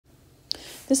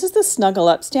This is the Snuggle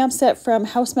Up stamp set from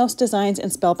House Mouse Designs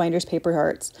and Spellbinders Paper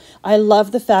Arts. I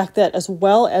love the fact that as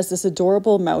well as this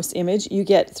adorable mouse image, you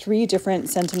get 3 different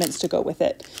sentiments to go with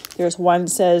it. There's one that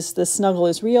says the snuggle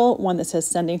is real, one that says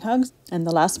sending hugs, and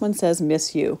the last one says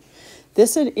miss you.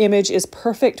 This image is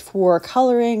perfect for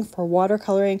coloring, for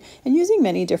watercoloring, and using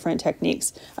many different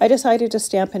techniques. I decided to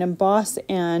stamp and emboss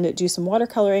and do some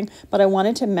watercoloring, but I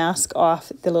wanted to mask off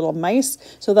the little mice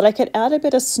so that I could add a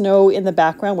bit of snow in the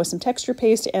background with some texture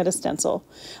paste and a stencil.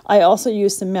 I also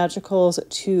used some magicals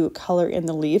to color in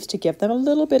the leaves to give them a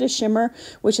little bit of shimmer,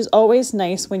 which is always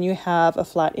nice when you have a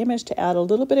flat image to add a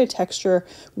little bit of texture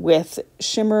with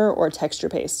shimmer or texture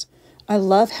paste. I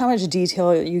love how much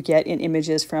detail you get in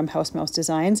images from House Mouse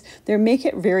Designs. They make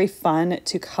it very fun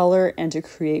to color and to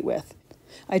create with.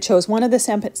 I chose one of the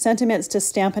sentiments to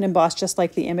stamp and emboss just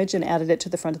like the image and added it to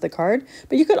the front of the card,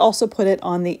 but you could also put it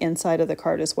on the inside of the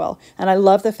card as well. And I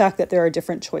love the fact that there are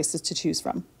different choices to choose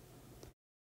from.